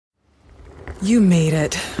You made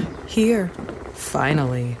it. Here,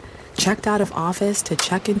 finally. Checked out of office to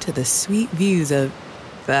check into the sweet views of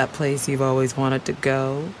that place you've always wanted to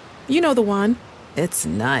go. You know the one. It's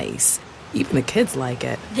nice. Even the kids like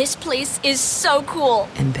it. This place is so cool.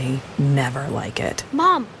 And they never like it.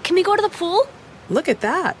 Mom, can we go to the pool? Look at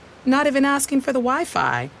that. Not even asking for the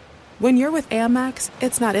Wi-Fi. When you're with Amex,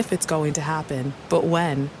 it's not if it's going to happen, but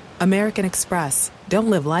when. American Express.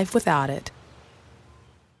 Don't live life without it.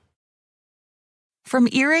 From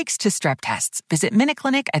earaches to strep tests, visit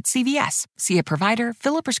MinuteClinic at CVS. See a provider,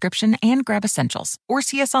 fill a prescription, and grab essentials. Or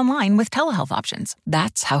see us online with telehealth options.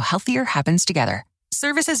 That's how healthier happens together.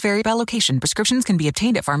 Services vary by location. Prescriptions can be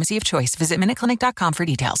obtained at pharmacy of choice. Visit MinuteClinic.com for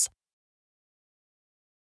details.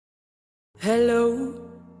 Hello,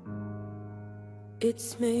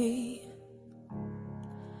 it's me.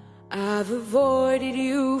 I've avoided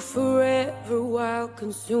you forever while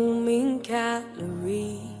consuming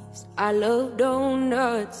calories. I love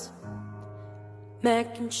donuts,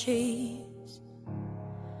 mac and cheese.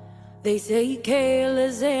 They say kale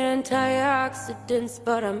is antioxidants,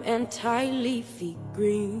 but I'm anti-leafy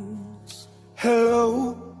greens.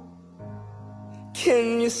 Hello,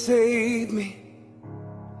 can you save me?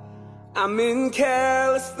 I'm in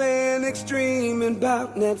calisthenics dreaming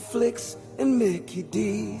about Netflix and Mickey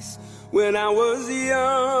D's. When I was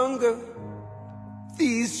younger,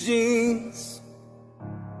 these jeans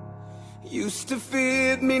used to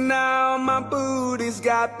fit me, now my booty's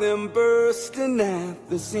got them bursting at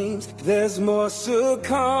the seams. There's more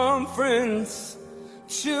circumference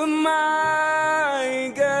to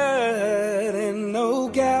my gut and no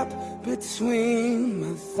gap between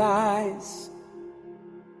my thighs.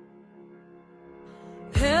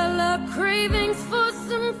 Hella cravings for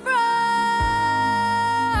some fries.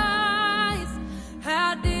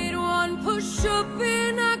 I did one push-up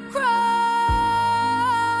and I cried,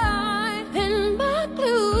 and my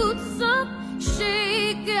glutes up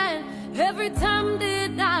shaking every time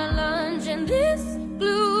did I lunge. And this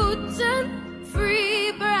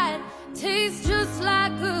gluten-free bread tastes just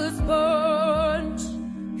like a sponge.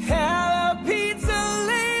 Hella pizza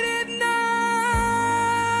late at night.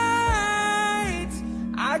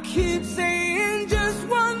 I keep saying just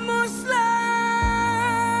one more slice,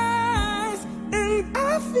 and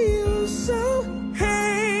I feel so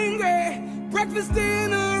hungry. Breakfast,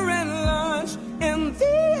 dinner, and lunch, and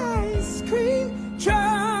the ice cream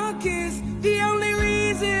truck is the only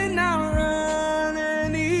reason I run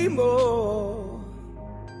anymore.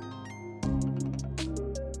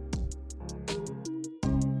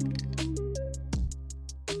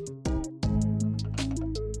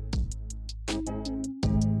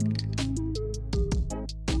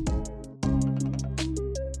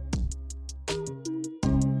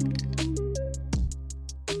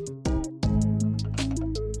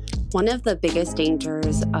 One of the biggest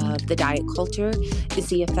dangers of the diet culture is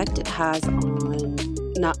the effect it has on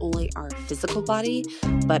not only our physical body,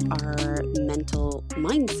 but our mental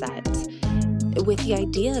mindset. With the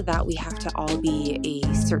idea that we have to all be a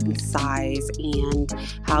certain size, and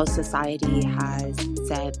how society has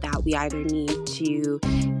said that we either need to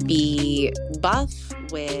be buff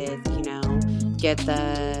with, get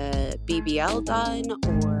the BBL done,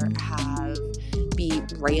 or be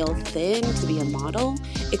rail thin to be a model,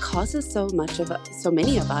 it causes so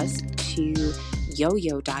many of us to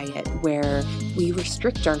yo-yo diet, where we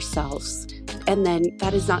restrict ourselves, and then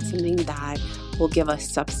that is not something that will give us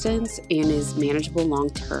substance and is manageable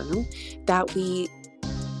long term, that we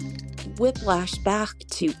whiplash back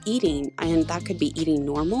to eating, and that could be eating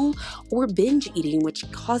normal or binge eating, which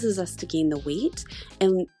causes us to gain the weight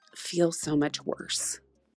and feel so much worse.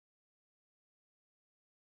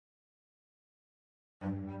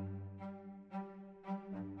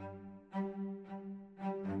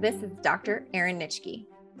 This is Dr. Erin Nitschke.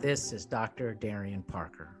 This is Dr. Darian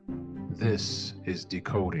Parker. This is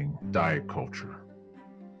Decoding Diet Culture.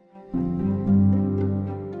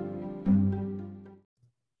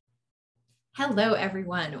 Hello,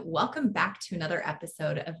 everyone. Welcome back to another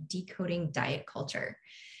episode of Decoding Diet Culture.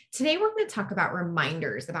 Today, we're going to talk about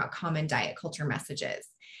reminders about common diet culture messages.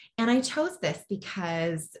 And I chose this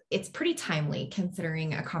because it's pretty timely,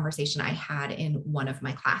 considering a conversation I had in one of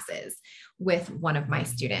my classes with one of my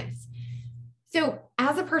students. So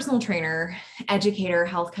as a personal trainer, educator,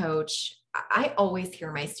 health coach, I always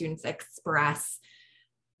hear my students express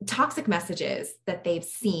toxic messages that they've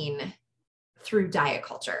seen through diet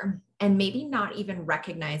culture, and maybe not even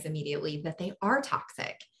recognize immediately that they are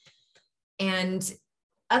toxic. And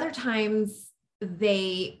other times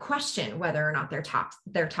they question whether or not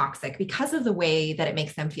they're toxic because of the way that it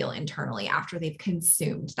makes them feel internally after they've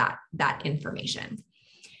consumed that information.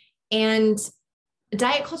 And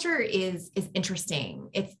diet culture is interesting.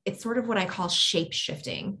 It's sort of what I call shape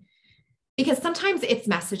shifting, because sometimes its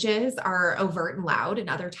messages are overt and loud, and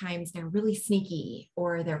other times they're really sneaky,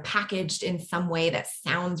 or they're packaged in some way that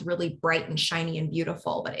sounds really bright and shiny and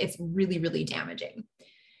beautiful, but it's really, really damaging.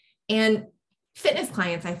 And fitness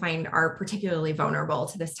clients, I find, are particularly vulnerable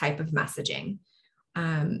to this type of messaging.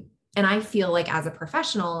 And I feel like, as a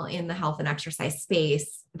professional in the health and exercise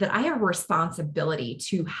space, that I have a responsibility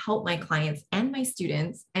to help my clients and my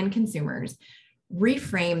students and consumers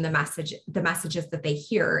reframe the messages that they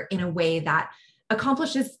hear in a way that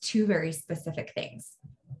accomplishes two very specific things.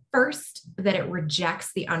 First, that it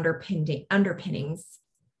rejects the underpinnings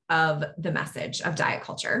of the message of diet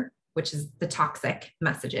culture, which is the toxic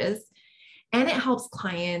messages. And it helps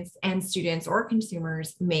clients and students or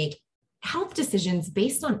consumers make health decisions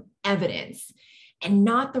based on evidence and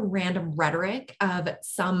not the random rhetoric of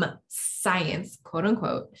some science, quote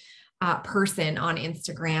unquote, person on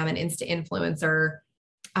Instagram, an Insta influencer,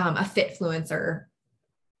 a fitfluencer,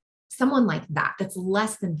 someone like that, that's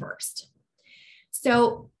less than versed.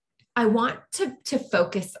 So I want to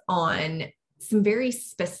focus on some very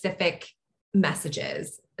specific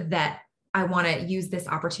messages that I want to use this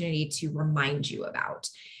opportunity to remind you about.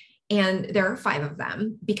 And there are 5 of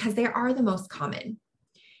them because they are the most common.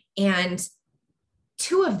 And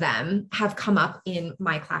 2 of them have come up in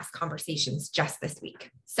my class conversations just this week.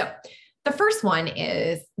 So the first one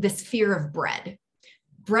is this fear of bread.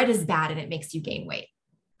 Bread is bad and it makes you gain weight.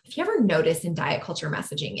 If you ever notice in diet culture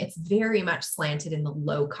messaging, it's very much slanted in the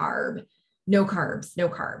low carb, no carbs, no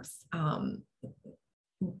carbs.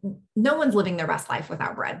 No one's living their best life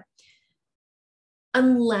without bread.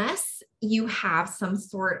 Unless you have some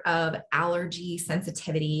sort of allergy,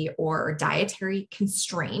 sensitivity, or dietary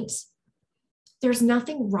constraint, there's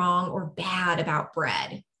nothing wrong or bad about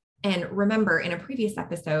bread. And remember, in a previous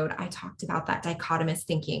episode, I talked about that dichotomous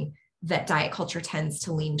thinking that diet culture tends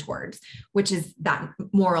to lean towards, which is that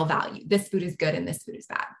moral value. This food is good and this food is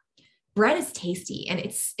bad. Bread is tasty, and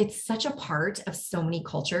it's such a part of so many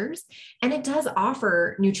cultures, and it does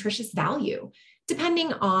offer nutritious value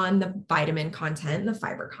depending on the vitamin content, the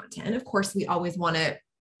fiber content. Of course, we always want to,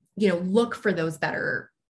 look for those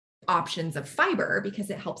better options of fiber because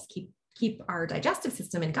it helps keep our digestive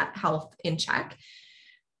system and gut health in check.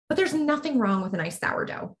 But there's nothing wrong with a nice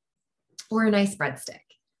sourdough or a nice breadstick.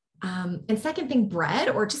 And second thing, bread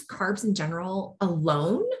or just carbs in general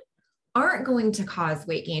alone aren't going to cause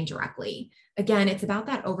weight gain directly. Again, it's about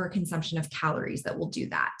that overconsumption of calories that will do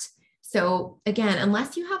that. So again,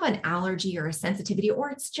 unless you have an allergy or a sensitivity, or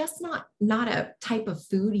it's just not a type of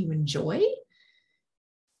food you enjoy,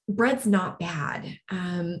 bread's not bad.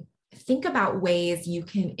 Think about ways you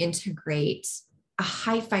can integrate a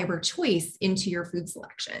high fiber choice into your food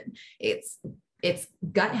selection. It's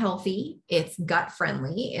gut healthy, it's gut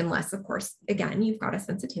friendly, unless of course, again, you've got a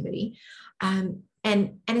sensitivity. And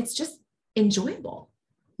it's just enjoyable.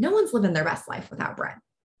 No one's living their best life without bread.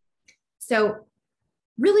 So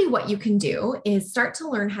really what you can do is start to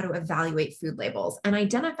learn how to evaluate food labels and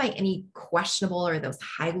identify any questionable or those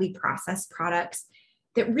highly processed products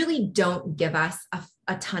that really don't give us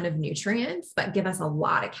a ton of nutrients, but give us a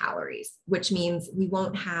lot of calories, which means we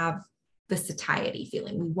won't have the satiety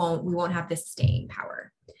feeling. We won't have this staying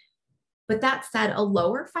power. But that said, a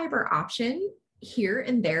lower fiber option here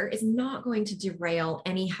and there is not going to derail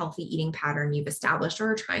any healthy eating pattern you've established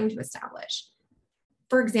or are trying to establish.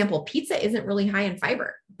 For example, pizza isn't really high in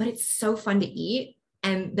fiber, but it's so fun to eat,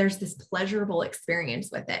 and there's this pleasurable experience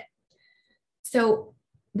with it. So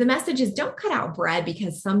the message is, don't cut out bread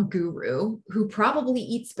because some guru who probably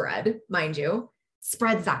eats bread, mind you,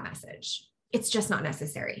 spreads that message. It's just not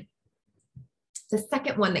necessary. The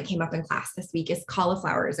second one that came up in class this week is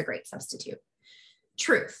cauliflower is a great substitute.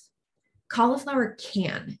 Truth. Cauliflower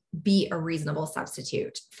can be a reasonable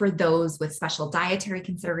substitute for those with special dietary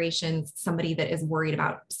considerations, somebody that is worried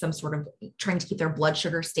about some sort of trying to keep their blood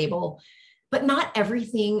sugar stable. But not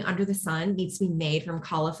everything under the sun needs to be made from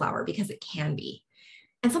cauliflower, because it can be.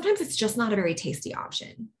 And sometimes it's just not a very tasty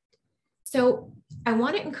option. So I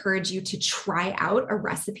want to encourage you to try out a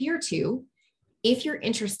recipe or two if you're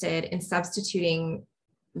interested in substituting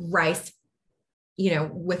rice,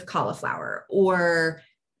 with cauliflower, or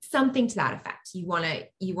something to that effect. You want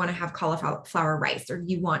to have cauliflower rice, or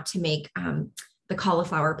you want to make the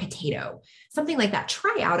cauliflower potato, something like that.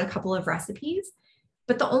 Try out a couple of recipes,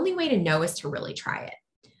 but the only way to know is to really try it.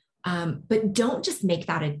 But don't just make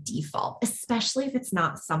that a default, especially if it's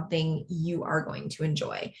not something you are going to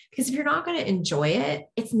enjoy. Because if you're not going to enjoy it,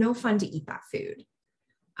 it's no fun to eat that food.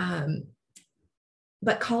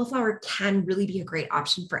 But cauliflower can really be a great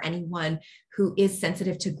option for anyone who is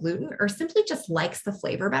sensitive to gluten or simply just likes the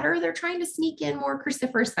flavor better. They're trying to sneak in more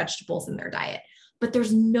cruciferous vegetables in their diet, but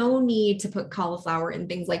there's no need to put cauliflower in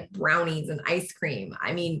things like brownies and ice cream.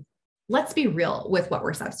 I mean, let's be real with what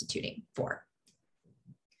we're substituting for.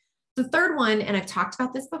 The third one, and I've talked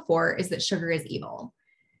about this before, is that sugar is evil.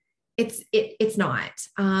 It's not.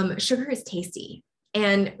 Sugar is tasty.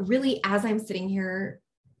 And really, as I'm sitting here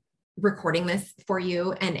recording this for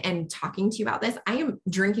you and talking to you about this, I am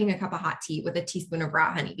drinking a cup of hot tea with a teaspoon of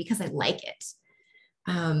raw honey because I like it.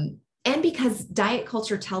 And because diet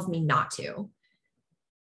culture tells me not to.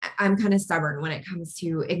 I'm kind of stubborn when it comes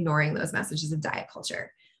to ignoring those messages of diet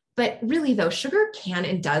culture. But really though, sugar can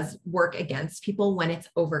and does work against people when it's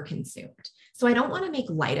overconsumed. So I don't want to make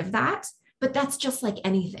light of that, but that's just like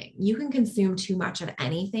anything. You can consume too much of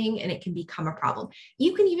anything and it can become a problem.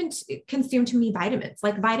 You can even consume too many vitamins,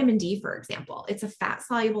 like vitamin D, for example. It's a fat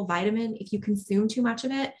soluble vitamin. If you consume too much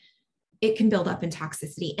of it, it can build up in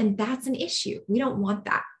toxicity. And that's an issue. We don't want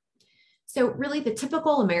that. So really the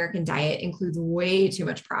typical American diet includes way too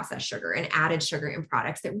much processed sugar and added sugar in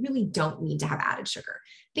products that really don't need to have added sugar.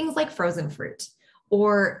 Things like frozen fruit,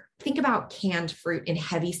 or think about canned fruit in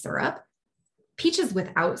heavy syrup. Peaches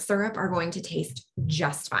without syrup are going to taste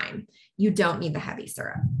just fine. You don't need the heavy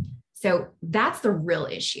syrup. So that's the real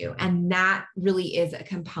issue. And that really is a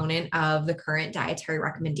component of the current dietary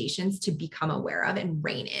recommendations to become aware of and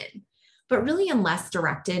rein in. But really, unless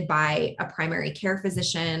directed by a primary care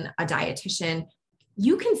physician, a dietitian,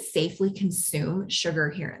 you can safely consume sugar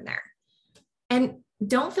here and there. And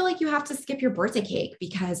don't feel like you have to skip your birthday cake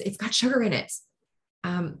because it's got sugar in it.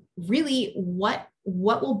 Really, what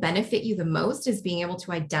will benefit you the most is being able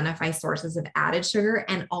to identify sources of added sugar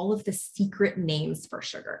and all of the secret names for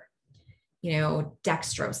sugar. You know,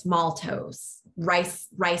 dextrose, maltose, rice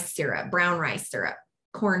syrup, brown rice syrup,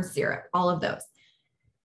 corn syrup, all of those.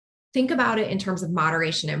 Think about it in terms of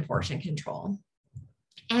moderation and portion control.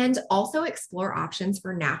 And also explore options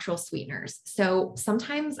for natural sweeteners. So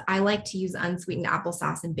sometimes I like to use unsweetened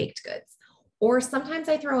applesauce in baked goods, or sometimes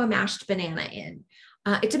I throw a mashed banana in.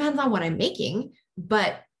 It depends on what I'm making,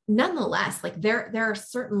 but nonetheless, like there are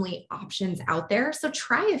certainly options out there. So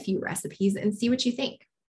try a few recipes and see what you think.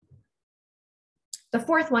 The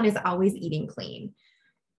fourth one is always eating clean.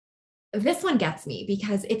 This one gets me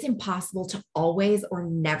because it's impossible to always or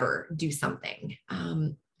never do something.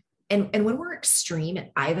 And when we're extreme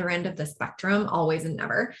at either end of the spectrum, always and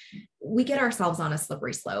never, we get ourselves on a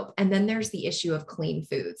slippery slope. And then there's the issue of clean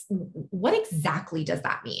foods. What exactly does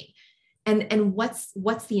that mean? And what's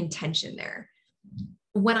the intention there?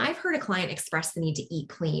 When I've heard a client express the need to eat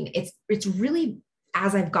clean, it's really,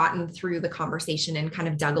 as I've gotten through the conversation and kind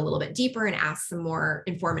of dug a little bit deeper and asked some more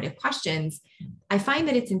informative questions, I find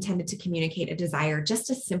that it's intended to communicate a desire just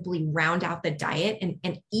to simply round out the diet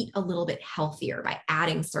and eat a little bit healthier by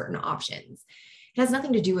adding certain options. It has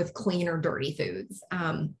nothing to do with clean or dirty foods.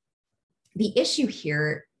 The issue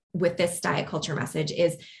here with this diet culture message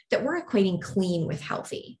is that we're equating clean with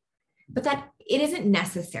healthy, but that it isn't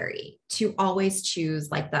necessary to always choose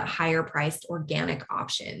like the higher priced organic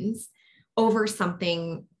options over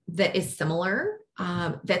something that is similar,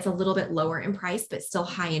 that's a little bit lower in price, but still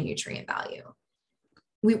high in nutrient value.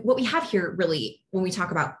 What we have here really, when we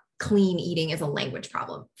talk about clean eating, is a language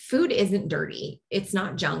problem. Food isn't dirty. It's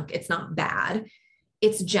not junk. It's not bad.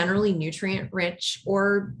 It's generally nutrient rich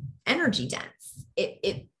or energy dense.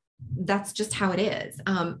 That's just how it is.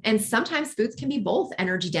 And sometimes foods can be both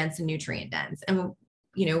energy dense and nutrient dense. And,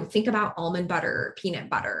 you know, think about almond butter, peanut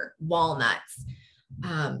butter, walnuts,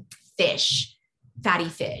 fish, fatty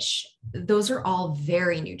fish. Those are all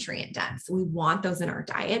very nutrient dense. We want those in our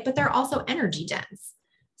diet, but they're also energy dense.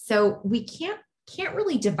 So we can't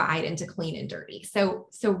really divide into clean and dirty. So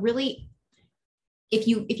really, if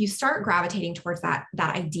you start gravitating towards that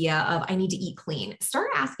idea of I need to eat clean, start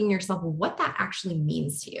asking yourself what that actually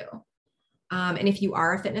means to you. And if you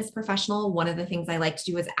are a fitness professional, one of the things I like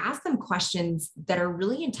to do is ask them questions that are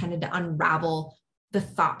really intended to unravel the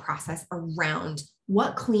thought process around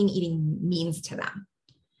what clean eating means to them.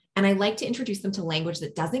 And I like to introduce them to language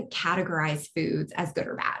that doesn't categorize foods as good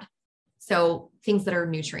or bad. So things that are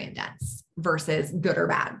nutrient dense versus good or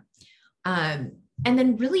bad. And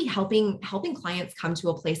then really helping clients come to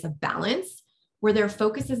a place of balance where their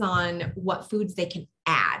focus is on what foods they can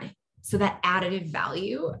add. So that additive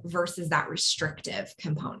value versus that restrictive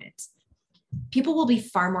component. People will be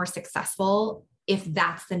far more successful if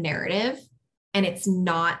that's the narrative and it's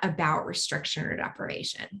not about restriction or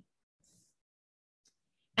deprivation.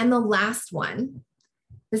 And the last one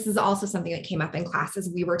This is also something that came up in classes.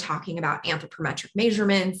 We were talking about anthropometric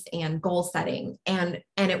measurements and goal setting, and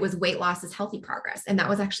it was weight loss is healthy progress. And that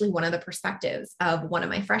was actually one of the perspectives of one of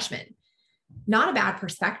my freshmen. Not a bad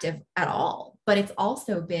perspective at all, but it's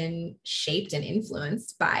also been shaped and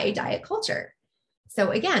influenced by diet culture.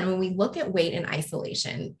 So again, when we look at weight in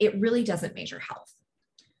isolation, it really doesn't measure health.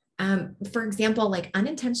 For example, like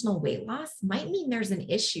unintentional weight loss might mean there's an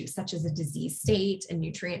issue such as a disease state, a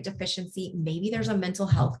nutrient deficiency, maybe there's a mental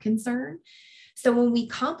health concern. So when we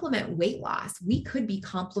complement weight loss, we could be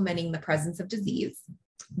complementing the presence of disease,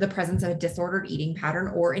 the presence of a disordered eating pattern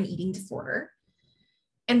or an eating disorder.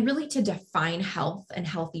 And really, to define health and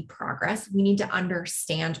healthy progress, we need to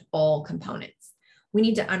understand all components. We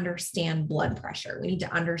need to understand blood pressure. We need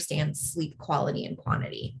to understand sleep quality and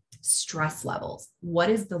quantity, stress levels. What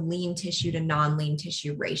is the lean tissue to non-lean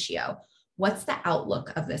tissue ratio? What's the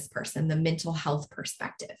outlook of this person, the mental health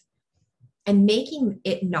perspective? And making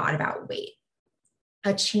it not about weight.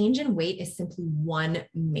 A change in weight is simply one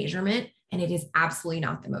measurement, and it is absolutely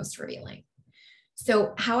not the most revealing.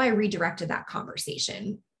 So how I redirected that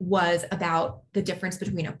conversation was about the difference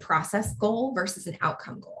between a process goal versus an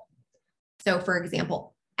outcome goal. So for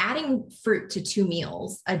example, adding fruit to 2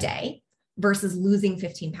 meals a day versus losing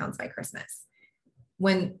 15 pounds by Christmas.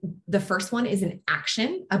 When the first one is an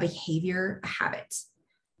action, a behavior, a habit.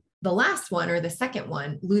 The last one, or the second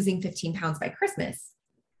one, losing 15 pounds by Christmas,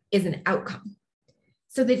 is an outcome.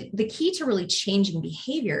 So the key to really changing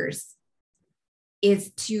behaviors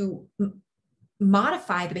is to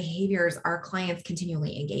modify the behaviors our clients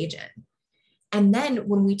continually engage in. And then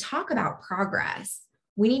when we talk about progress,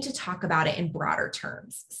 we need to talk about it in broader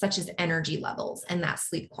terms, such as energy levels and that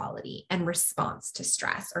sleep quality and response to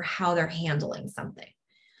stress or how they're handling something.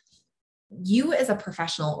 You as a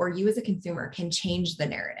professional or you as a consumer can change the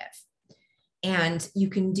narrative. And you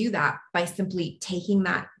can do that by simply taking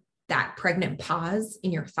that pregnant pause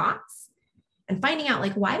in your thoughts and finding out,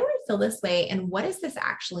 like, why do I feel this way? And what does this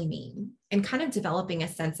actually mean? And kind of developing a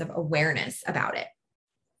sense of awareness about it.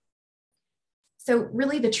 So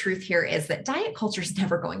really the truth here is that diet culture is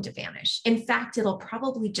never going to vanish. In fact, it'll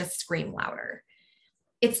probably just scream louder.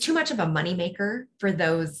 It's too much of a moneymaker for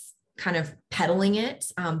those kind of peddling it,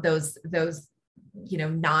 those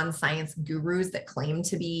non-science gurus that claim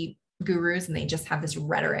to be gurus, and they just have this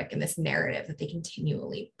rhetoric and this narrative that they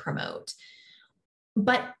continually promote.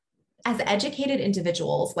 But as educated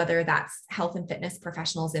individuals, whether that's health and fitness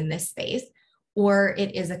professionals in this space, or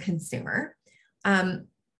it is a consumer,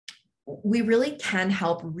 we really can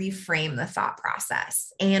help reframe the thought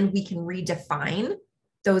process, and we can redefine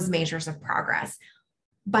those measures of progress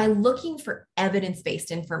by looking for evidence-based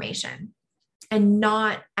information and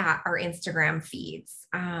not at our Instagram feeds,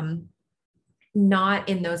 not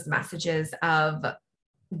in those messages of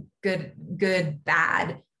good,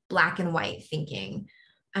 bad, black and white thinking.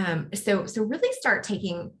 So really start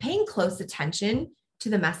paying close attention to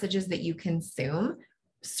the messages that you consume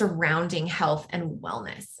surrounding health and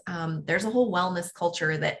wellness. There's a whole wellness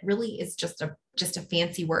culture that really is just a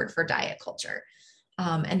fancy word for diet culture.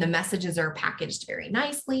 And the messages are packaged very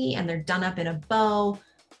nicely and they're done up in a bow,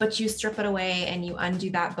 but you strip it away and you undo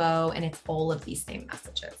that bow and it's all of these same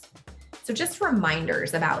messages. So just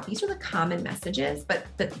reminders about these are the common messages, but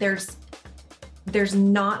there's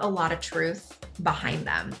not a lot of truth behind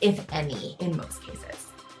them, if any, in most cases.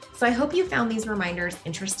 So I hope you found these reminders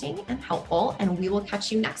interesting and helpful, and we will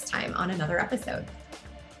catch you next time on another episode.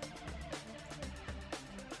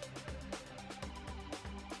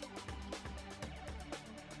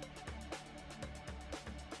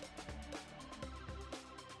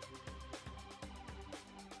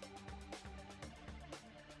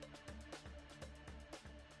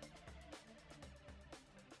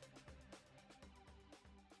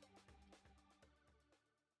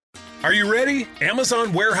 Are you ready?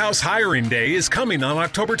 Amazon Warehouse Hiring Day is coming on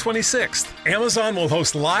October 26th. Amazon will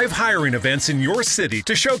host live hiring events in your city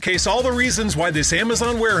to showcase all the reasons why this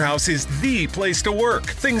Amazon warehouse is the place to work.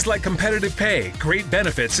 Things like competitive pay, great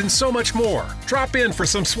benefits, and so much more. Drop in for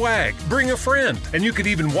some swag, bring a friend, and you could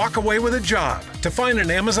even walk away with a job. To find an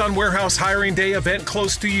Amazon Warehouse Hiring Day event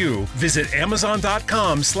close to you, visit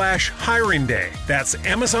amazon.com/hiring day. That's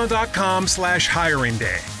amazon.com/hiring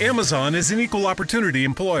day. Amazon is an equal opportunity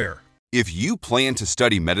employer. If you plan to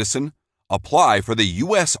study medicine, apply for the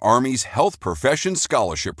U.S. Army's Health Professions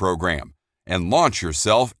Scholarship Program and launch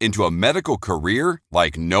yourself into a medical career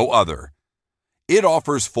like no other. It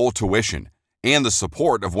offers full tuition and the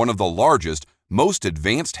support of one of the largest, most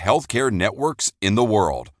advanced healthcare networks in the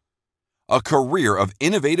world. A career of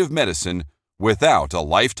innovative medicine without a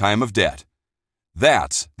lifetime of debt.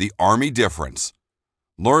 That's the Army difference.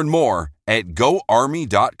 Learn more at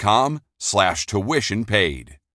goarmy.com/tuition paid.